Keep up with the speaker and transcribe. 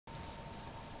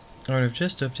Alright, I've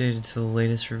just updated to the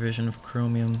latest revision of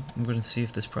Chromium. I'm going to see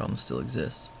if this problem still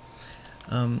exists.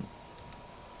 What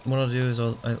I'll do is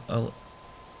I'll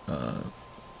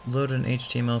load an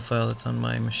HTML file that's on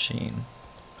my machine,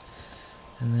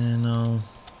 and then I'll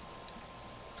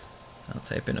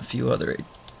type in a few other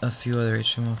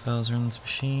HTML files are on this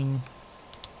machine.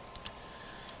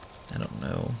 I don't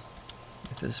know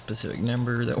if there's a specific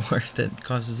number that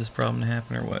causes this problem to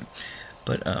happen or what,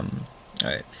 but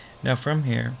alright. Now from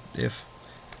here, if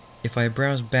I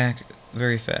browse back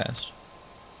very fast,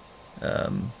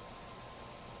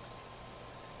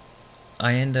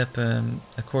 I end up,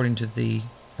 according to the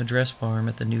address bar, I'm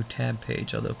at the new tab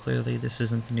page, although clearly this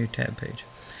isn't the new tab page.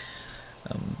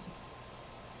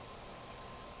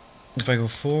 If I go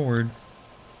forward,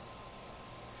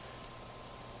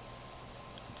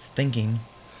 it's thinking.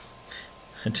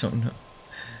 I don't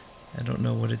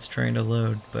know what it's trying to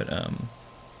load, but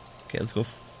okay, let's go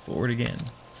forward again.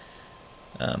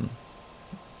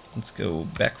 Let's go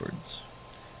backwards,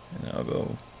 and I'll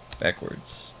go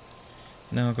backwards.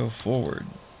 Now I'll go forward.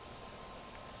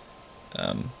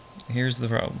 Here's the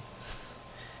problem.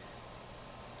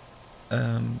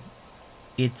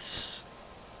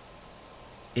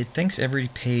 It thinks every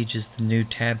page is the new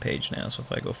tab page now, so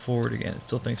if I go forward again, it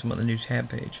still thinks I'm on the new tab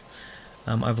page.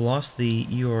 I've lost the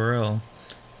URL,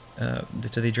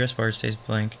 so the address bar stays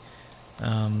blank,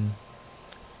 and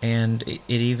it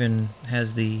even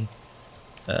has the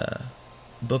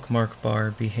bookmark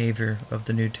bar behavior of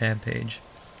the new tab page.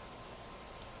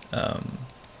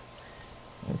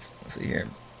 Let's see here.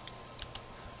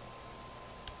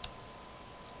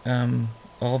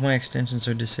 All of my extensions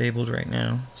are disabled right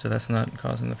now, so that's not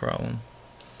causing the problem.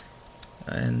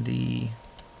 And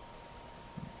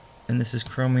this is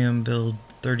Chromium build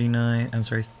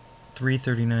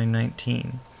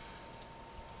 33919.